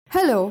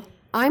Hello,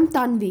 I'm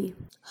Tanvi,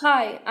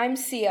 Hi, I'm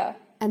Sia.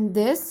 and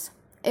this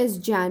is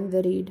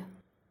Janvaried.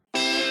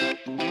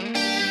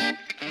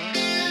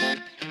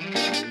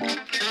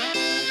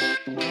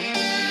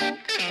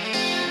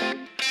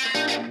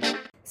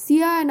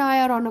 Sia and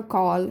I are on a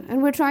call,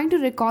 and we're trying to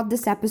record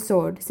this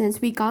episode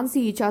since we can't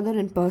see each other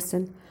in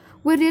person.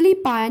 We're really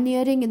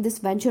pioneering in this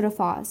venture of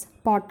ours,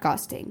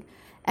 podcasting,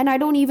 and I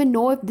don't even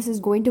know if this is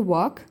going to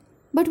work,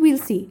 but we'll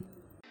see.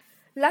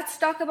 Let's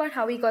talk about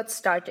how we got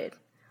started.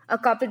 A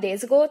couple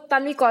days ago,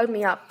 Tanvi called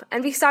me up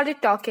and we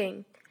started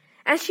talking.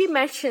 And she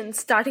mentioned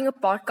starting a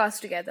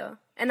podcast together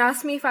and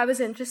asked me if I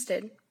was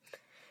interested.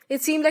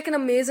 It seemed like an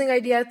amazing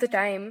idea at the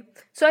time,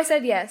 so I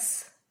said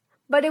yes.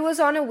 But it was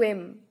on a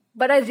whim.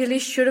 But I really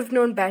should have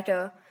known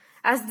better,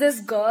 as this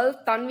girl,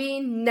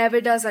 Tanvi, never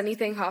does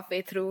anything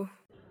halfway through.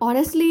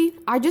 Honestly,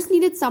 I just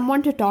needed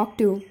someone to talk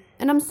to,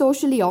 and I'm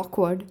socially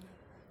awkward.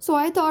 So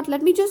I thought,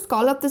 let me just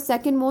call up the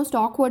second most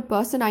awkward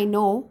person I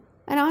know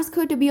and ask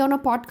her to be on a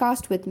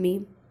podcast with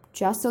me,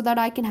 just so that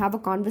I can have a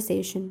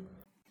conversation.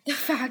 The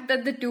fact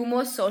that the two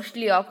most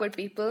socially awkward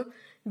people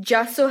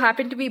just so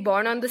happen to be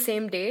born on the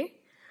same day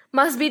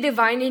must be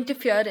divine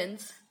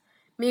interference.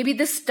 Maybe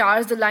the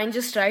stars aligned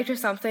just right or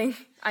something.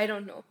 I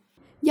don't know.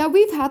 Yeah,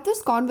 we've had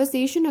this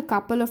conversation a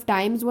couple of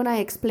times when I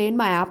explained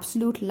my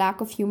absolute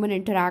lack of human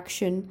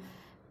interaction.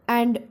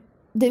 And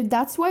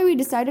that's why we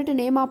decided to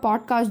name our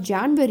podcast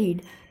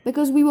Janvaried,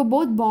 because we were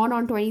both born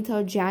on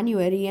 23rd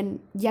January and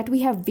yet we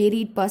have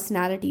varied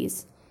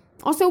personalities.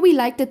 Also, we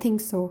like to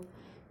think so.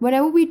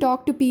 Whenever we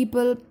talk to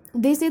people,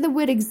 they say that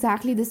we're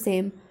exactly the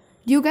same.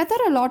 Do you get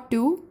that a lot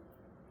too?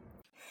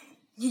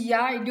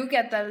 Yeah, I do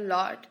get that a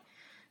lot.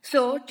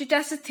 So, to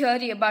test a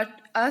theory about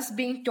us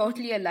being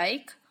totally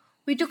alike,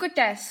 we took a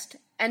test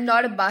and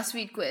not a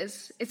BuzzFeed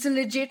quiz. It's a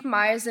legit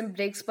Myers and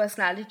Briggs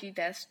personality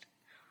test.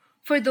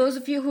 For those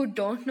of you who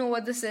don't know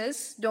what this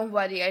is, don't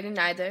worry, I didn't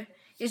either.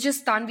 It's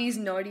just Tanvi's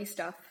nerdy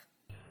stuff.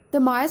 The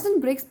Myers and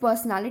Briggs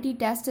personality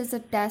test is a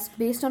test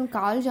based on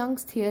Carl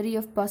Jung's theory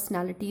of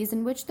personalities,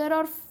 in which there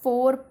are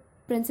four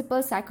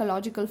principal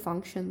psychological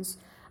functions.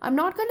 I'm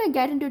not going to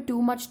get into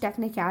too much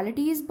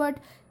technicalities, but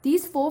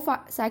these four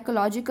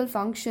psychological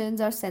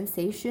functions are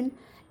sensation,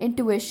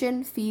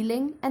 intuition,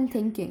 feeling, and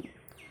thinking.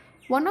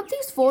 One of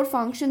these four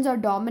functions are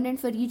dominant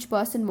for each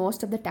person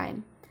most of the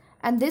time,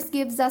 and this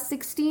gives us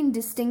 16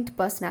 distinct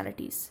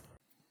personalities.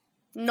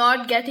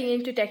 Not getting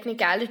into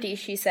technicality,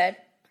 she said.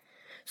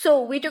 So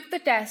we took the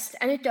test,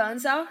 and it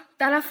turns out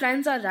that our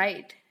friends are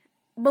right.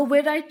 But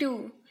we're right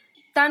too.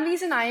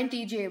 Tanvi's an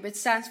INTJ, which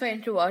stands for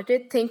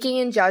introverted, thinking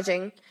and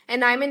judging,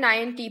 and I'm an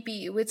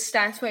INTP, which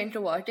stands for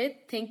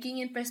introverted, thinking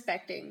and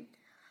perspecting.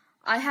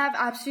 I have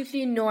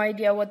absolutely no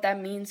idea what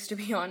that means, to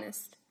be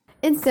honest.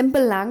 In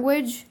simple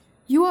language,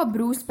 you are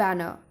Bruce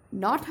Banner,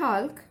 not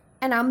Hulk,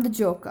 and I'm the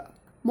Joker.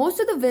 Most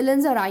of the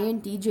villains are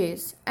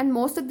INTJs, and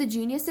most of the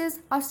geniuses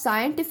are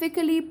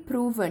scientifically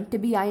proven to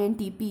be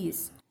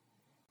INTPs.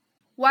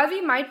 While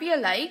we might be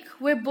alike,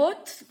 we're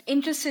both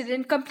interested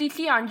in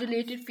completely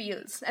unrelated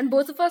fields, and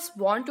both of us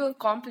want to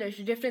accomplish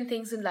different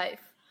things in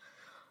life.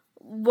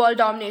 World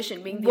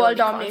domination being the world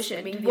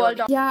domination being the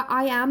world. Yeah,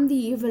 I am the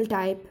evil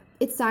type.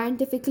 It's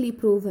scientifically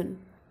proven.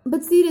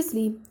 But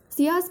seriously,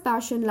 Sia's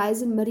passion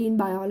lies in marine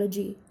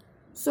biology.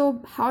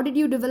 So, how did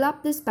you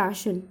develop this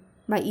passion?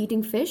 By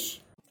eating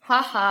fish?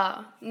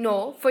 Haha,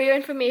 no, for your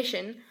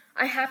information,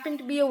 I happen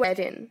to be a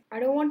vegetarian. I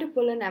don't want to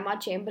pull an Emma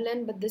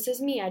Chamberlain, but this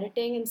is me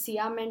editing and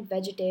Sia meant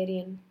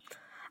vegetarian.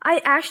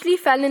 I actually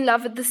fell in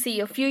love with the sea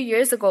a few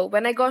years ago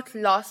when I got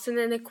lost in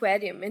an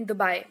aquarium in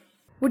Dubai.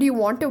 Would you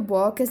want to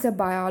work as a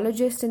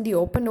biologist in the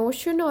open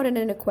ocean or in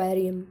an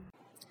aquarium?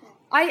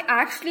 I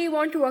actually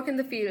want to work in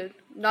the field,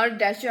 not a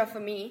desk job for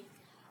me.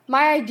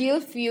 My ideal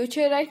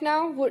future right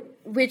now,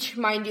 which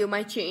mind you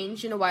might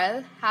change in a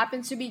while,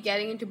 happens to be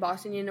getting into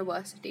Boston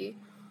University,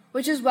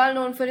 which is well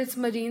known for its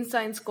marine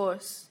science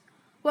course.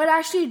 What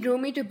actually drew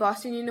me to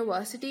Boston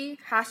University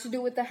has to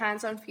do with the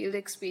hands-on field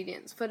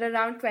experience for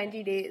around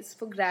 20 days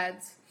for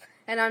grads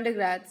and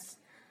undergrads.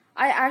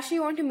 I actually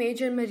want to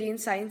major in marine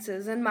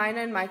sciences and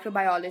minor in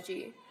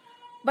microbiology.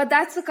 But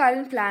that's the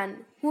current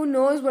plan. Who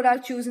knows what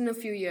I'll choose in a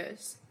few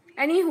years.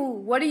 Anywho,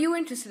 what are you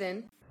interested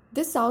in?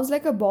 This sounds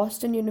like a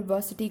Boston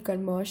University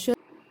commercial,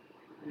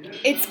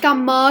 It's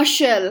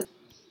commercial.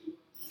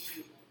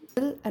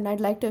 and I'd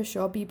like to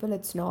assure people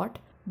it's not.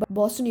 But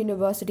Boston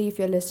University, if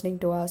you're listening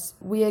to us,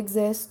 we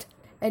exist.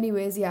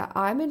 Anyways, yeah,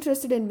 I'm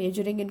interested in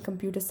majoring in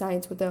computer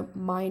science with a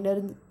minor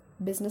in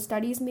business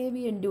studies,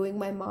 maybe, and doing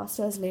my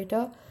master's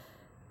later.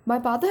 My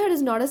path ahead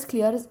is not as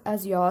clear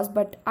as yours,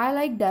 but I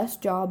like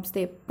desk jobs.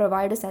 They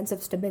provide a sense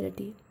of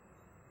stability.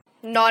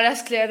 Not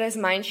as clear as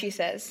mine, she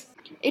says.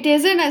 It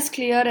isn't as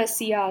clear as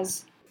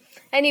Sia's.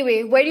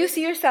 Anyway, where do you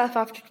see yourself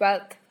after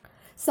 12th?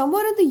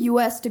 Somewhere in the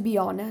US, to be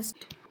honest.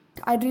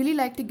 I'd really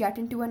like to get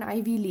into an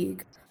Ivy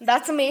League.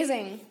 That's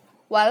amazing.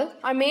 Well,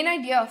 our main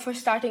idea for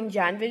starting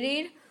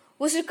Janviread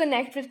was to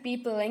connect with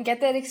people and get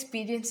their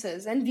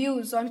experiences and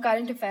views on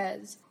current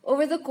affairs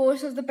over the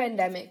course of the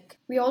pandemic.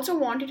 We also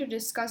wanted to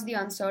discuss the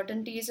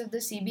uncertainties of the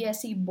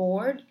CBSE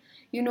board,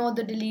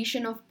 the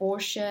deletion of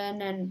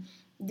portion and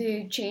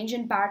the change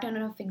in pattern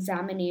of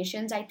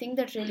examinations, I think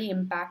that really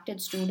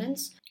impacted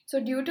students. So,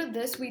 due to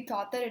this, we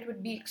thought that it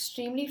would be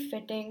extremely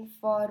fitting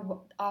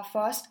for our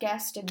first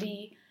guest to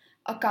be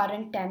a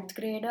current 10th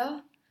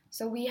grader.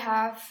 So, we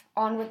have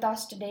on with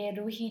us today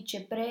Ruhi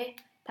Chipre.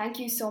 Thank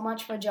you so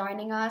much for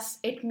joining us.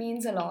 It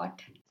means a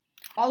lot.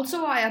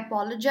 Also, I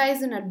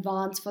apologize in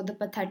advance for the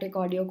pathetic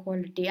audio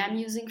quality. I'm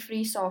using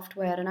free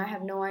software and I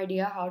have no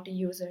idea how to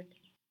use it.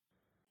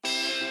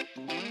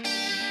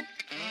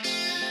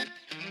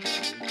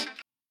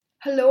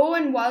 Hello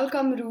and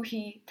welcome,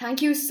 Ruhi.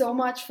 Thank you so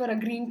much for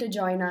agreeing to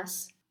join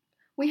us.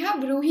 We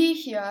have Ruhi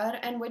here,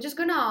 and we're just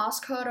going to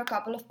ask her a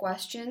couple of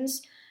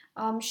questions.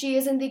 She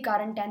is in the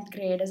current 10th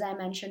grade, as I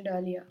mentioned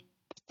earlier.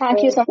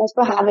 Thank you so much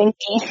for having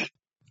me.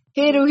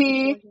 Hey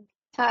Ruhi.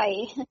 Hi.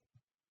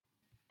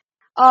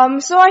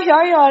 So I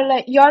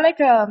hear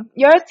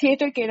you're a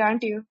theater kid,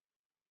 aren't you?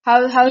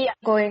 How's it Yeah,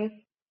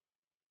 going?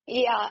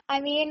 yeah.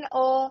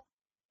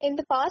 In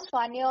the past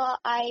 1 year,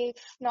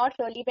 I've not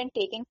really been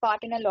taking part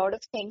in a lot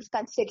of things,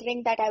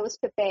 considering that I was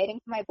preparing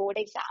for my board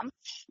exam.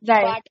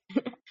 Right.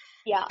 But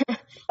yeah,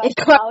 but It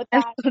got now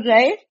that, cancelled,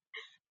 right?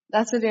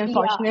 That's really yeah,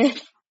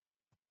 unfortunate.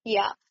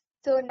 yeah.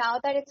 So now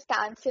that it's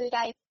cancelled,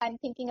 I'm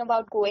thinking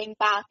about going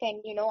back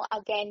and,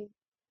 again,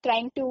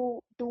 trying to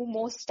do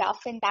more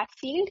stuff in that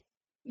field.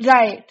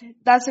 Right.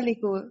 That's really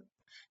cool.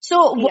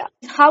 So Yeah.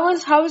 how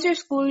was your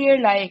school year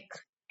like?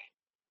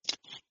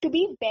 To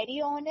be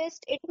very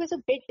honest, it was a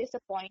bit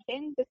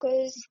disappointing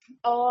because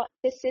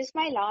this is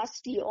my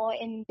last year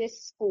in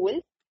this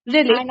school,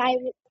 Really? and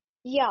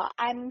yeah,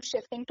 I'm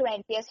shifting to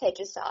NPS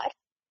HSR.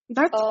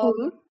 That's Um,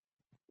 cool.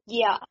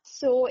 yeah,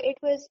 so it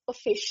was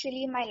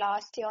officially my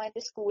last year in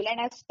the school, and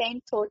I've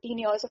spent 13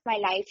 years of my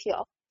life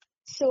here.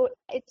 So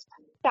it's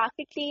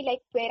practically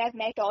like where I've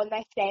met all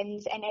my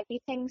friends and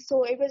everything.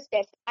 So it was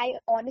I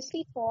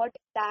honestly thought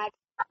that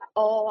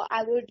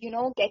I would,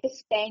 get to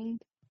spend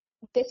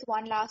this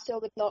one last year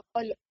with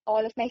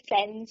all of my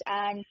friends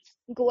and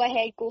go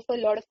for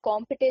a lot of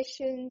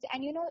competitions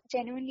and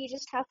genuinely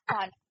just have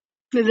fun.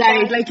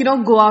 Right. But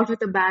Like, go out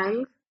with a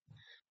bang.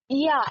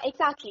 yeah,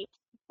 exactly.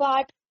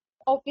 But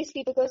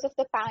obviously, because of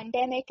the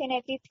pandemic and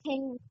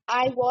everything,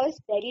 I was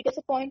very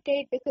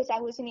disappointed because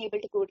I wasn't able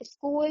to go to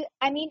school.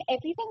 I mean,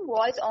 everything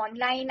was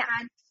online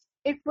and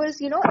it was,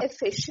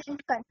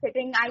 efficient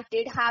considering I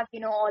did have,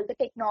 all the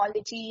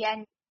technology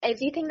and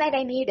everything that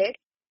I needed.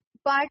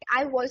 But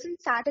I wasn't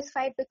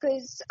satisfied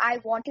because I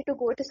wanted to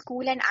go to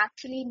school and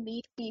actually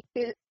meet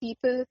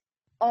people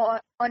on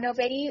a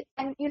very,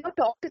 and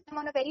talk to them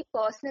on a very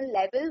personal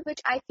level, which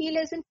I feel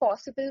isn't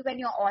possible when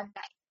you're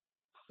online.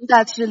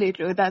 That's really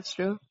true. That's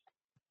true.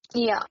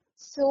 Yeah.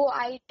 So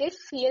I did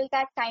feel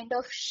that kind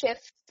of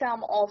shift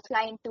from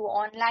offline to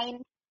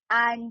online,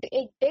 and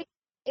it did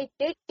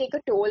take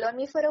a toll on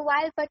me for a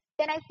while, but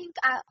then I think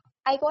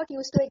I got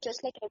used to it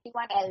just like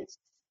everyone else.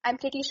 I'm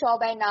pretty sure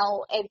by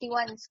now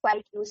everyone's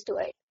quite used to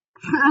it.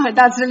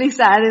 That's really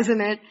sad,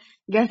 isn't it?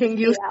 Getting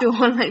used Yeah. to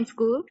online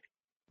school.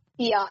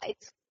 Yeah,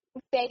 it's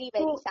very,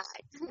 very So,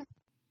 sad.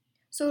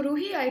 so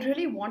Ruhi, I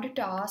really wanted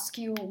to ask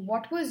you,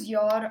 what was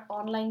your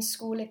online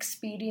school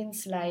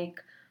experience like?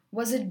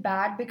 Was it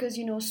bad because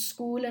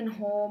school and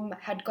home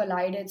had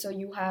collided, so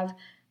you have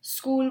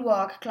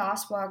schoolwork,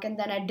 classwork, and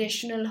then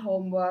additional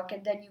homework,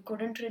 and then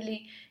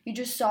you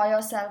just saw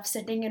yourself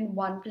sitting in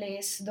one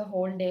place the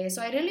whole day.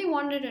 So I really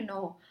wanted to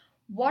know,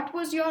 what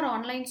was your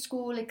online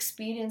school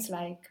experience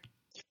like?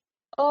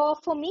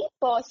 For me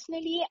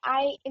personally,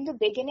 in the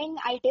beginning,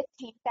 I did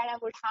think that I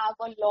would have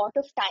a lot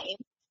of time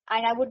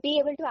and I would be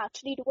able to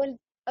actually do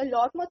a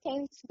lot more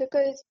things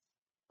because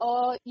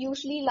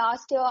usually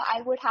last year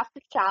I would have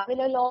to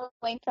travel a lot,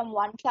 going from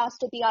one class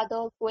to the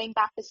other, going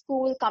back to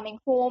school, coming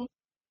home.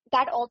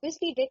 That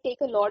obviously did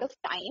take a lot of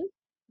time.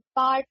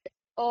 But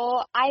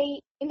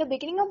in the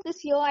beginning of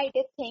this year, I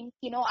did think,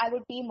 I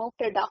would be more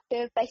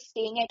productive by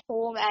staying at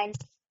home and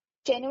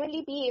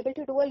genuinely be able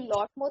to do a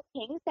lot more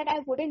things that I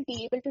wouldn't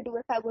be able to do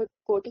if I would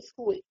go to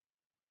school.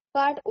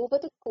 But over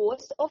the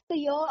course of the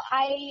year,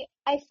 I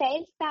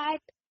felt that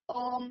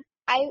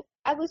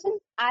I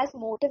wasn't as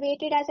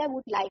motivated as I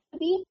would like to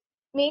be,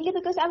 mainly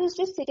because I was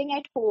just sitting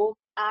at home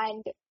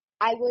and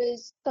I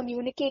was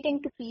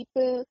communicating to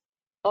people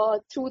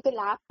through the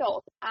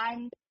laptop.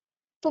 And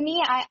for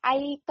me,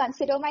 I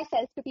consider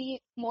myself to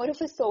be more of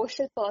a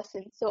social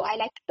person. So I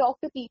like to talk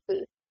to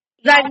people.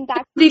 Right. And I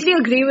that, completely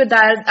agree with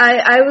that.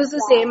 I was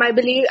the yeah, same.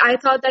 I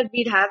thought that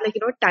we'd have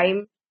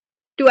time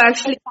to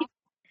actually, exactly.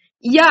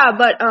 yeah,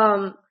 but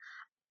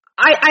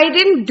I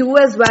didn't do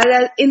as well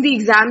as in the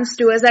exams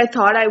too as I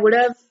would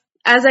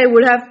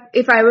have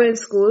if I were in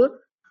school.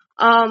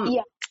 Um,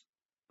 Yeah,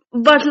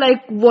 but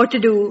like what to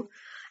do?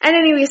 And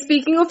anyway,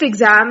 speaking of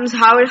exams,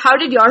 how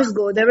did yours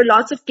go? There were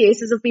lots of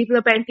cases of people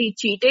apparently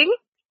cheating.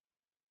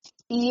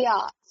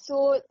 yeah.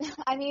 So,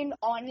 I mean,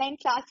 online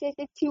classes,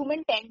 it's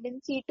human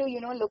tendency to,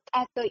 look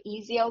at the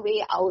easier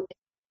way out,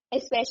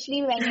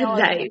 especially when you're,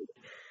 Right.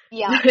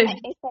 Yeah,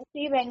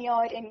 especially when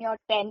you're in your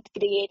 10th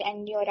grade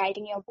and you're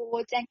writing your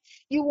boards and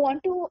you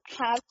want to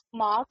have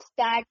marks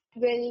that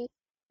will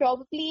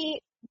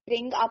probably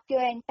bring up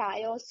your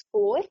entire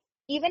score,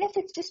 even if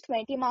it's just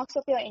 20 marks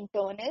of your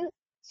internal.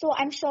 So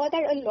I'm sure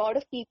that a lot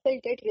of people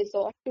did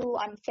resort to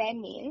unfair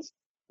means,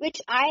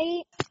 which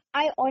I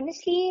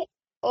honestly,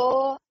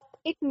 uh,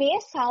 it may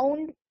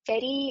sound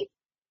very,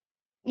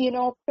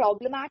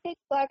 problematic,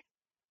 but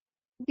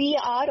we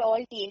are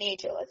all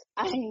teenagers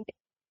and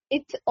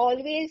it's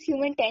always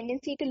human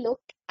tendency to look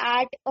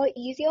at a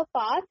easier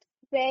path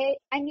where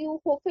and you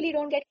hopefully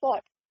don't get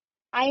caught.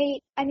 I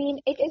mean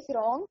it is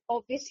wrong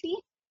obviously,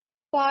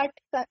 but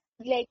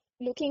like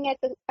looking at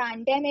the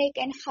pandemic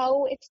and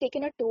how it's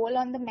taken a toll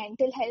on the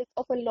mental health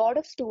of a lot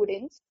of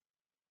students,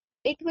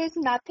 it was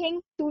nothing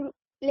to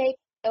like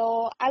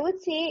I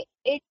would say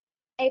it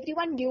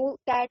everyone knew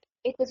that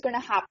it was going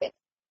to happen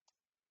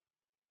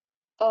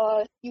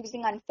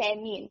using unfair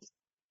means.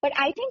 But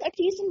I think at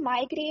least in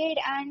my grade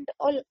and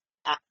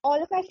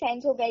all of my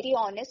friends were very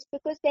honest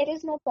because there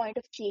is no point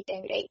of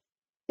cheating, right?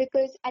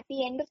 Because at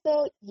the end of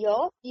the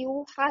year,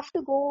 you have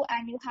to go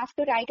and you have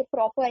to write a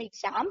proper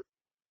exam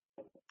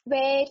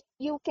where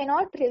you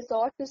cannot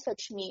resort to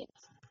such means.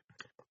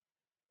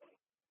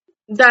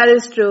 That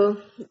is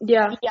true.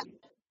 Yeah. Yeah.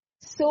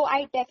 So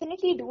I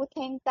definitely do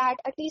think that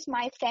at least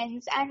my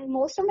friends and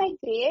most of my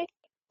grade,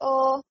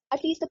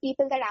 at least the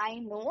people that I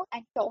know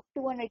and talk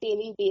to on a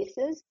daily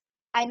basis,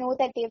 I know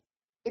that they've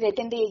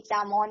written the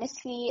exam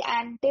honestly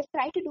and they've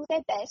tried to do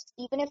their best,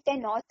 even if they're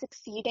not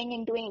succeeding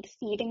in doing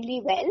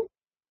exceedingly well.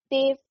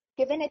 They've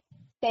given it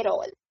their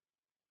all,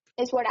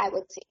 is what I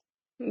would say.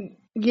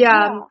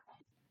 Yeah. Yeah.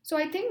 So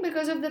I think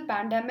because of the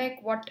pandemic,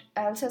 what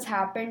else has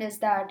happened is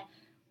that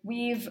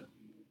we've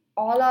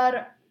all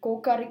our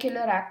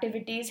co-curricular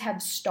activities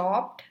have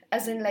stopped,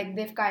 as in like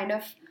they've kind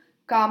of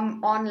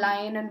come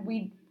online, and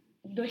we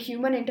the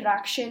human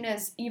interaction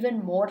is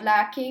even more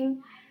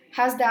lacking.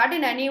 Has that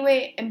in any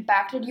way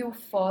impacted you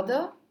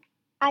further?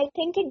 I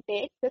think it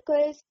did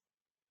because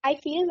I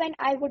feel when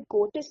I would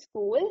go to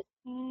school,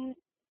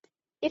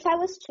 if I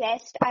was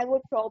stressed, I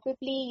would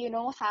probably,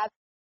 have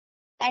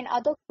and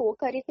other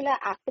co-curricular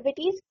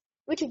activities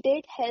which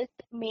did help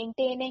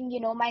maintaining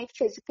my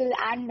physical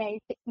and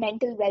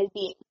mental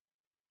well-being,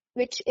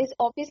 which is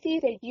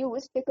obviously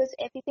reduced because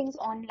everything's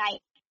online,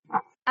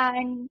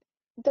 and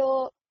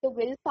the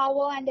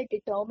willpower and the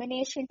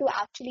determination to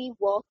actually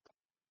work,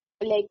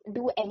 like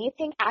do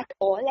anything at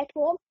all at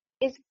home,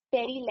 is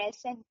very less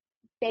and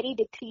very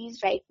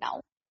decreased right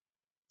now.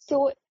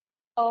 So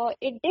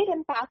it did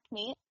impact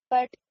me,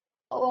 but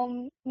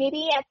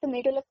maybe at the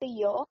middle of the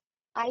year,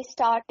 I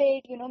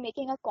started,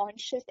 making a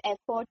conscious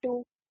effort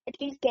to at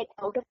least get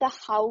out of the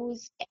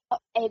house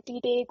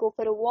every day, go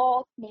for a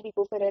walk, maybe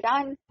go for a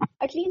run,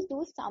 at least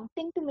do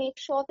something to make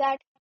sure that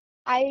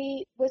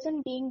I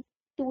wasn't being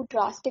too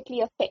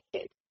drastically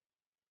affected.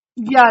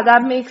 Yeah,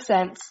 that makes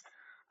sense.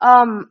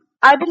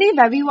 I believe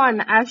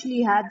everyone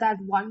actually had that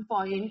one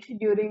point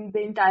during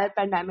the entire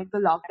pandemic, the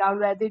lockdown,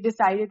 where they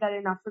decided that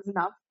enough was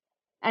enough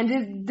and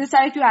they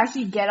decided to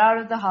actually get out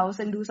of the house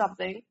and do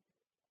something.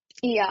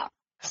 Yeah.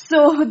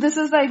 So this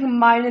is like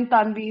mine and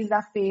Tanvi's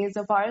that phase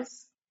of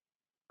ours.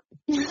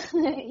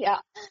 Yeah.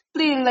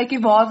 They like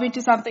evolve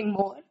into something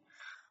more.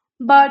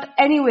 But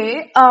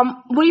anyway,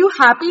 were you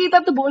happy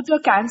that the boards were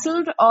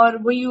cancelled, or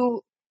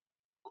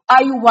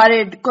are you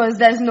worried because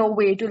there's no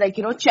way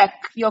to check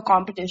your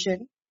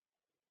competition?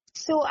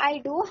 So I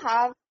do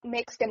have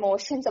mixed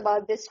emotions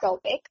about this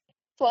topic.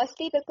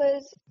 Firstly,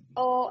 because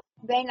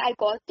when I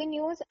got the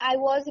news, I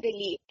was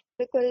relieved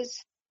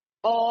because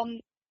um,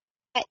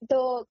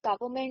 the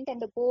government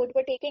and the board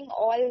were taking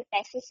all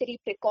necessary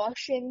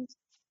precautions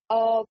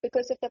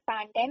because of the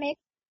pandemic.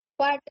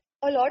 But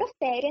a lot of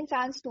parents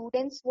and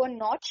students were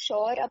not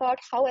sure about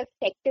how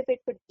effective it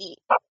would be.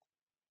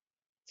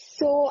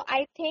 So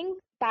I think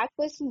that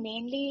was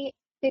mainly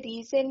the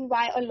reason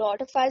why a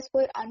lot of us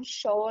were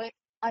unsure,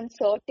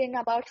 uncertain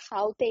about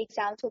how the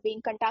exams were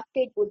being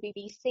conducted. Would we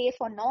be safe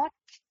or not?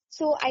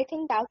 So I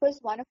think that was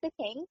one of the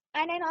things.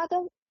 And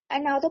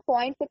another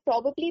point would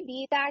probably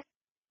be that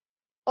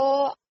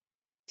uh,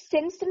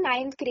 since the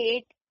ninth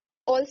grade,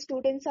 all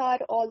students are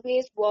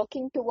always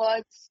working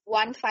towards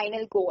one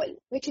final goal,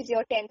 which is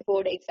your 10th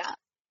board exam.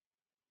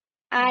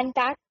 And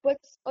that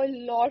puts a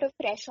lot of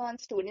pressure on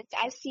students.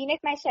 I've seen it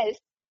myself.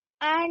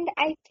 And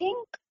I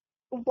think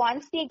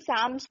once the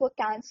exams were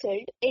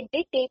cancelled, it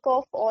did take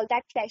off all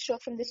that pressure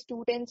from the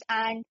students.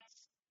 And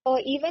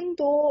even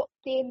though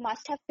they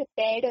must have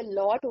prepared a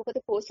lot over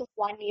the course of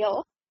 1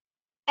 year,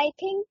 I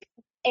think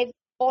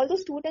all the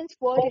students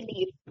were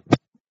relieved.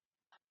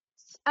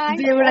 And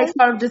They were like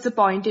all, sort of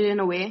disappointed in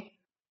a way.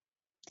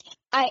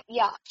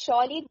 yeah,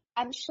 surely,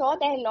 I'm sure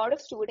there are a lot of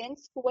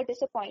students who were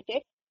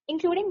disappointed,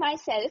 including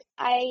myself.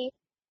 I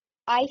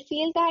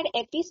feel that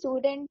every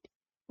student,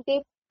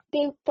 they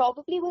they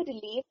probably were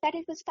relieved that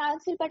it was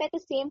cancelled, but at the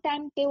same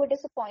time they were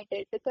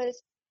disappointed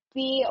because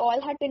we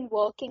all had been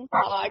working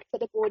hard for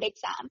the board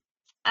exam.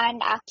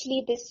 And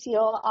actually this year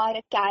our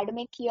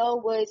academic year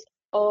was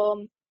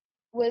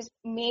was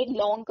made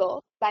longer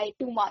by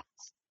 2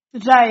 months.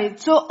 Right.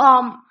 So,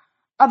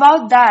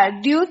 about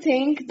that, do you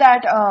think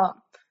that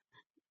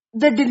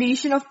the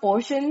deletion of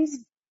portions,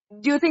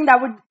 do you think that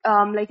would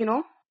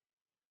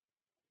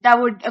that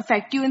would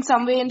affect you in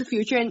some way in the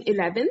future in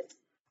 11th?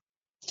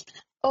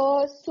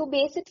 So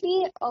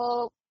basically,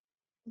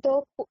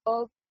 the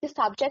the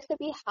subjects that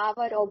we have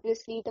are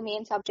obviously the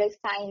main subjects: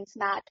 science,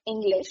 math,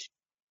 English,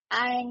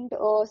 and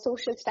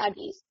social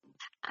studies.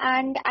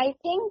 And I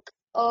think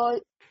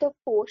the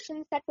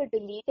portions that were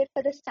deleted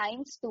for the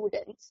science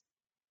students,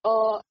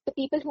 the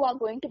people who are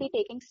going to be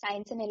taking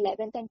science in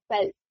 11th and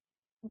 12th,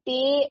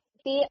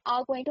 they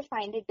are going to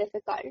find it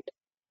difficult,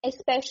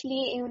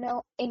 especially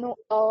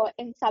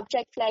in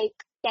subjects like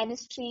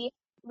chemistry,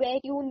 where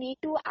you need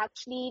to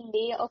actually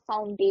lay a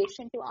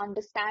foundation to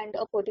understand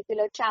a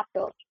particular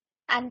chapter,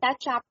 and that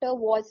chapter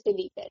was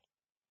deleted.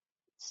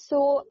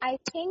 So I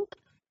think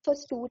for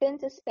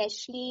students,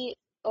 especially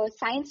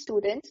science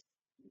students,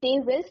 they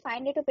will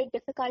find it a bit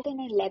difficult in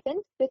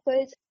 11th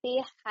because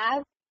they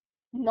have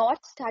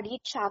not studied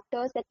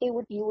chapters that they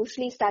would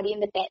usually study in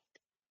the 10th.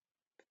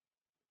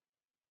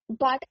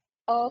 But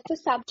for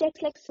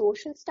subjects like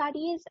social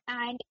studies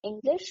and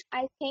English,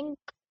 I think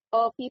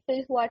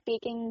people who are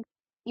taking,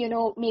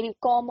 maybe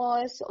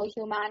commerce or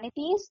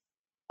humanities,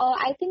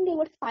 I think they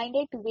would find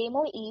it way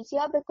more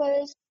easier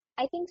because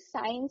I think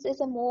science is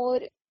a more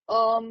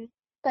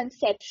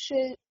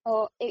conceptual,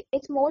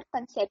 it's more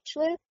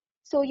conceptual.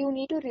 So you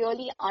need to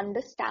really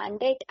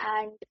understand it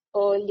and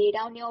lay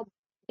down your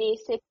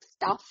basic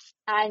stuff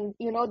and,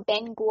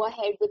 then go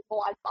ahead with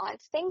more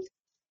advanced things.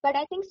 But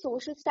I think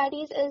social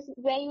studies is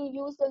where you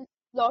use a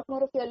lot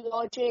more of your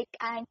logic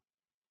and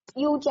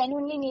you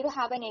genuinely need to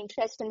have an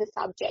interest in the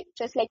subject,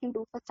 just like you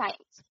do for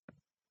science.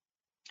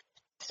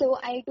 So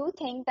I do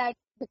think that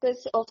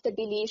because of the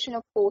deletion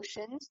of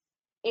portions,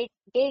 it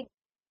did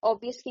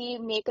obviously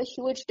make a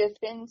huge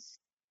difference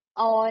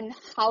on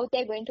how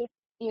they're going to,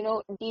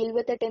 deal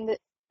with it in the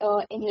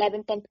in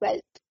 11th and 12th.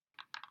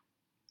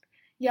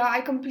 Yeah,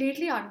 I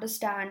completely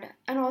understand.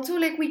 And also,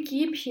 like, we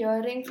keep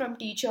hearing from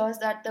teachers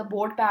that the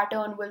board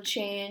pattern will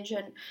change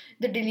and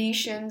the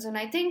deletions. And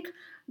I think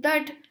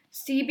that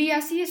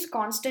CBSE's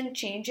constant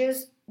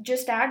changes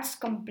just adds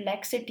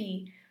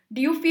complexity.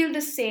 Do you feel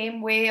the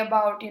same way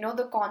about,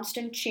 the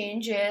constant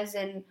changes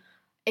in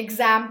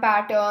exam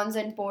patterns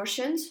and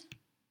portions?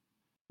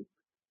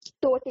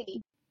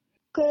 Totally.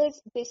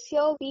 Because this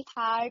year we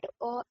had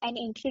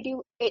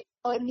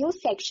a new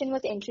section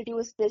was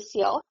introduced this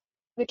year,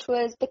 which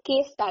was the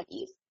case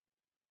studies.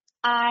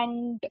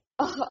 And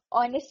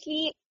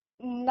honestly,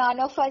 none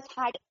of us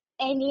had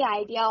any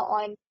idea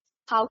on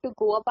how to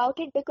go about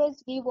it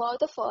because we were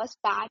the first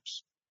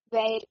batch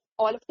where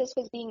all of this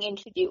was being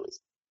introduced,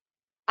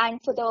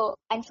 and for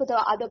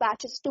the other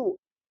batches too,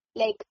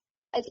 like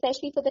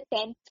especially for the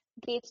 10th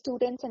grade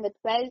students and the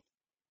 12th,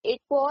 it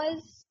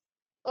was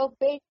a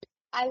bit,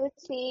 I would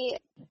say,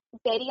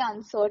 very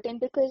uncertain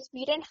because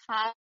we didn't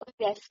have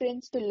a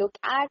reference to look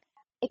at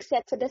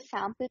except for the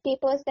sample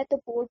papers that the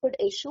board would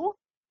issue.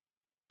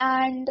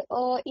 And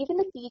even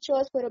the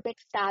teachers were a bit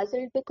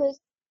frazzled because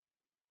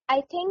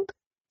I think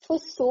for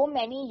so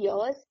many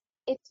years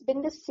it's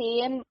been the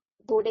same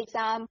board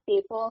exam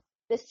paper,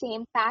 the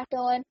same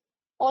pattern,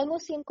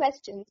 almost same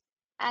questions.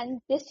 And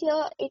this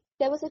year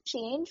there was a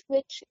change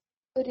which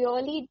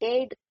really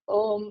did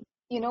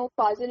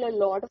puzzle a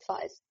lot of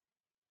us.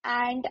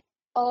 And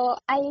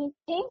I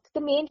think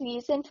the main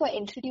reason for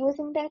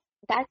introducing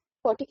that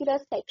particular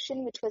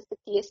section, which was the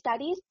case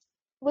studies,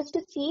 was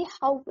to see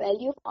how well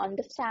you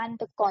understand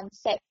the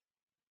concept,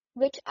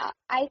 which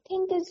I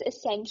think is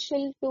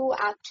essential to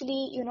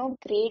actually,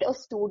 grade a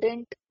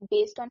student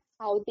based on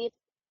how they've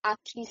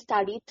actually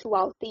studied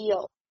throughout the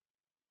year.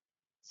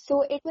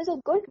 So it was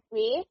a good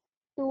way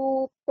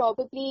to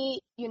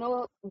probably,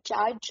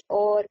 judge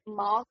or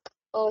mark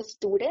a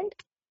student,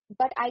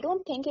 but I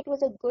don't think it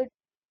was a good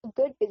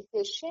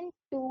decision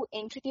to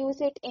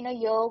introduce it in a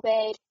year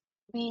where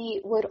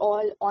we were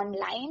all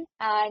online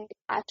and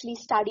actually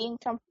studying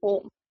from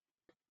home.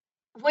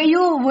 Were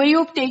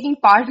you taking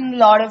part in a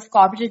lot of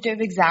competitive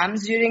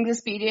exams during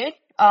this period?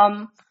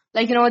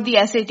 Like the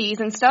SATs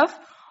and stuff,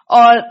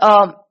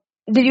 or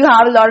did you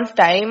have a lot of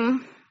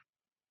time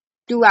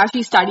to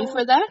actually study So,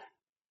 for that?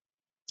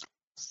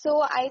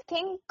 so I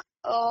think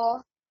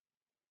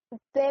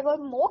there were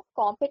more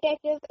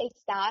competitive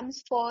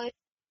exams for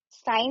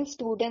science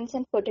students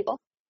in particular.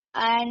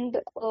 And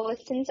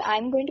since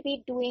I'm going to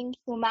be doing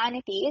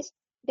humanities,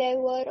 there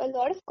were a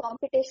lot of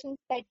competitions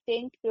that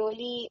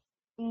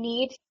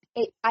need,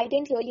 I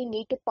didn't really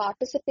need to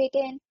participate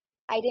in.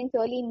 I didn't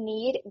really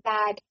need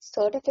that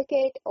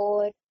certificate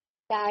or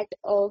that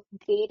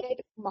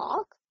graded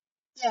mark.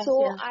 Yes,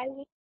 So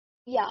yeah.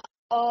 yeah,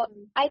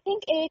 I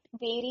think it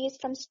varies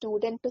from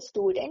student to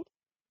student,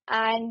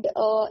 and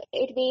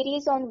it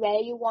varies on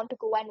where you want to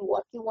go and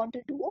what you want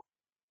to do.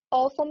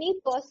 For me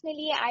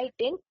personally, I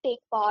didn't take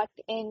part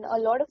in a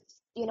lot of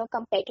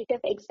competitive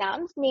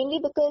exams mainly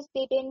because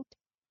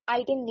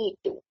I didn't need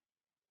to.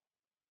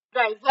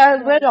 Right. Well,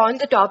 we're Right. on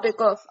the topic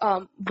of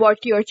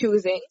what you're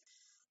choosing.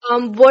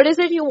 What is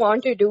it you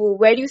want to do?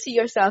 Where do you see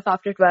yourself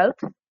after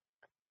 12th?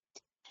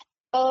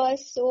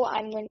 So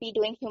I'm going to be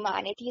doing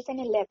humanities in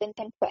 11th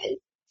and 12th.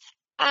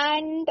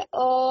 And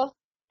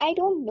I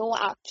don't know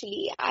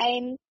actually.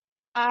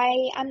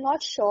 I am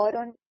not sure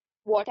on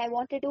what I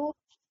want to do.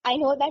 I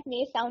know that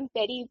may sound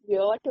very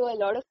weird to a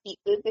lot of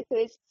people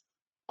because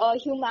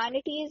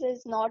humanities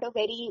is not a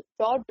very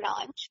broad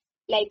branch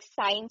like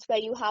science where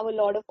you have a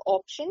lot of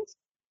options,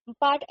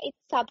 but it's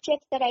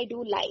subjects that I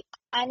do like,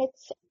 and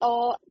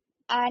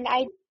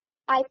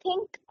I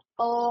think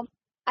uh,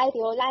 I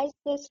realized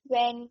this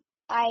when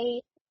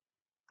I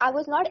I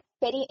was not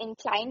very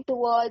inclined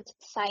towards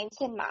science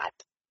and math.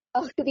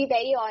 To be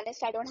very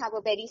honest, I don't have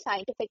a very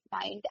scientific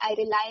mind. I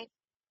rely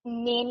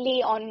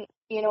mainly on,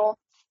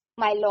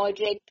 my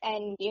logic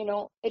and,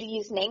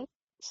 reasoning.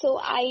 So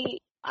I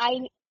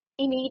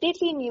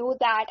immediately knew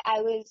that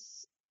I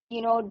was,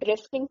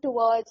 drifting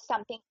towards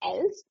something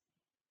else.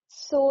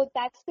 So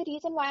that's the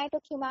reason why I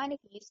took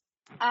humanities.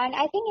 And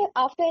I think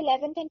after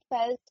 11th and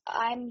 12th,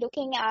 I'm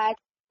looking at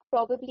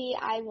probably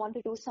I want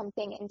to do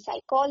something in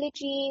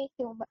psychology,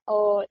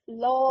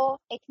 law,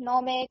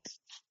 economics.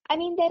 I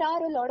mean, there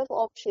are a lot of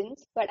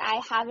options, but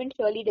I haven't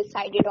really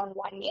decided on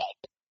one yet.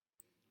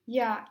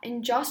 Yeah,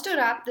 and just to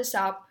wrap this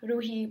up,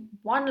 Ruhi,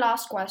 one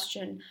last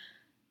question.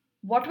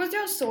 What was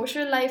your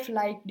social life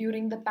like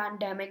during the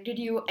pandemic? Did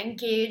you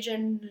engage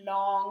in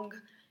long,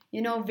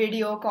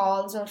 video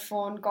calls or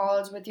phone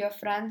calls with your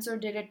friends, or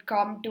did it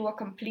come to a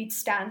complete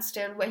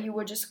standstill where you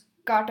were just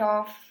cut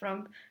off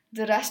from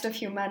the rest of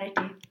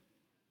humanity?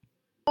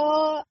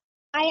 Uh,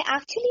 I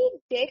actually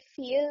did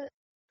feel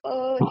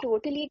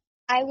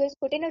I was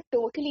put in a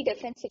totally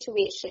different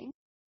situation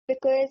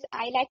because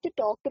I like to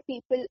talk to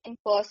people in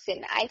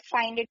person. I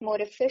find it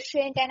more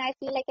efficient and I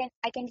feel like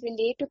I can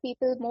relate to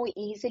people more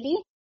easily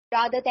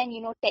rather than,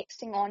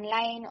 texting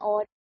online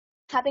or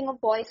having a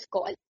voice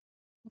call.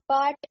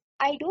 But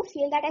I do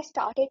feel that I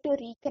started to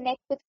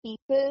reconnect with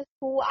people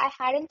who I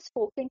hadn't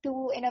spoken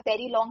to in a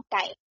very long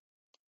time.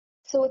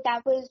 So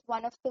that was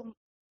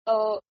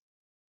uh,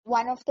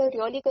 one of the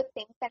really good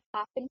things that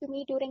happened to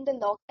me during the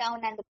lockdown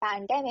and the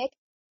pandemic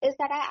is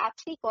that I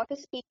actually got to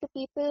speak to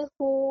people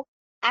who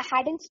I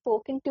hadn't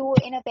spoken to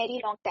in a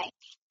very long time.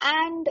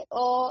 And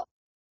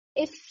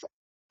if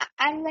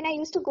and when I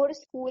used to go to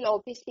school,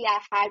 obviously I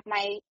had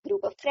my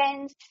group of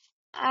friends,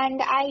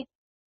 and I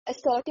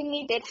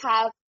certainly did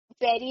have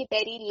very,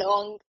 very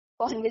long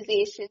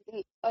conversations,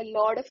 a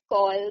lot of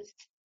calls,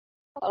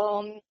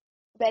 um,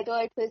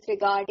 whether it was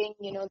regarding,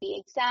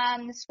 the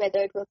exams,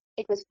 whether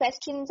it was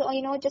questions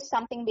or, just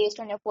something based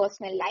on your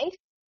personal life.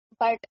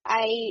 But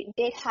I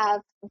did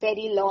have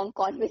very long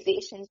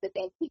conversations with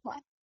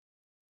everyone.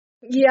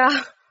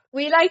 Yeah,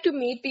 we like to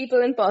meet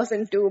people in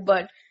person too,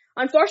 but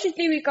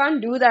unfortunately we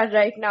can't do that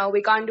right now.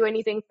 We can't do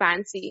anything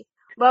fancy.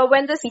 But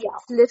when this Yeah,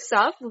 lifts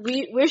up,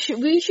 we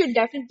should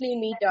definitely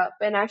meet up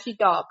and actually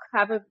talk,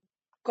 have a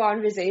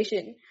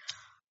conversation.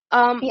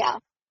 Um, yeah.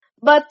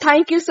 but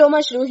thank you so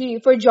much,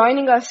 Ruhi, for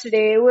joining us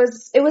today.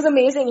 It was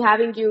amazing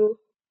having you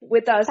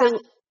with us.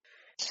 It,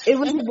 Thanks. it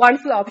was a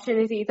wonderful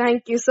opportunity.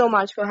 Thank you so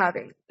much for Yeah.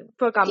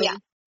 coming.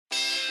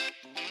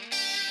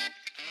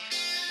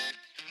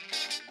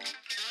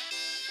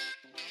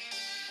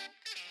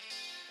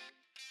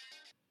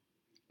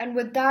 And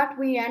with that,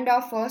 we end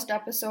our first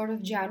episode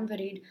of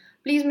January.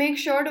 Please make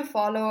sure to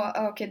follow.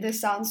 Okay,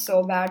 this sounds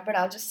so bad, but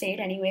I'll just say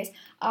it anyways.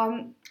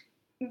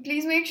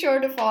 Please make sure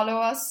to follow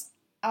us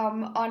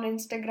on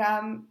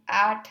Instagram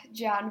at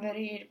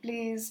January.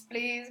 Please,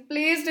 please,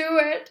 please do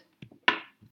it.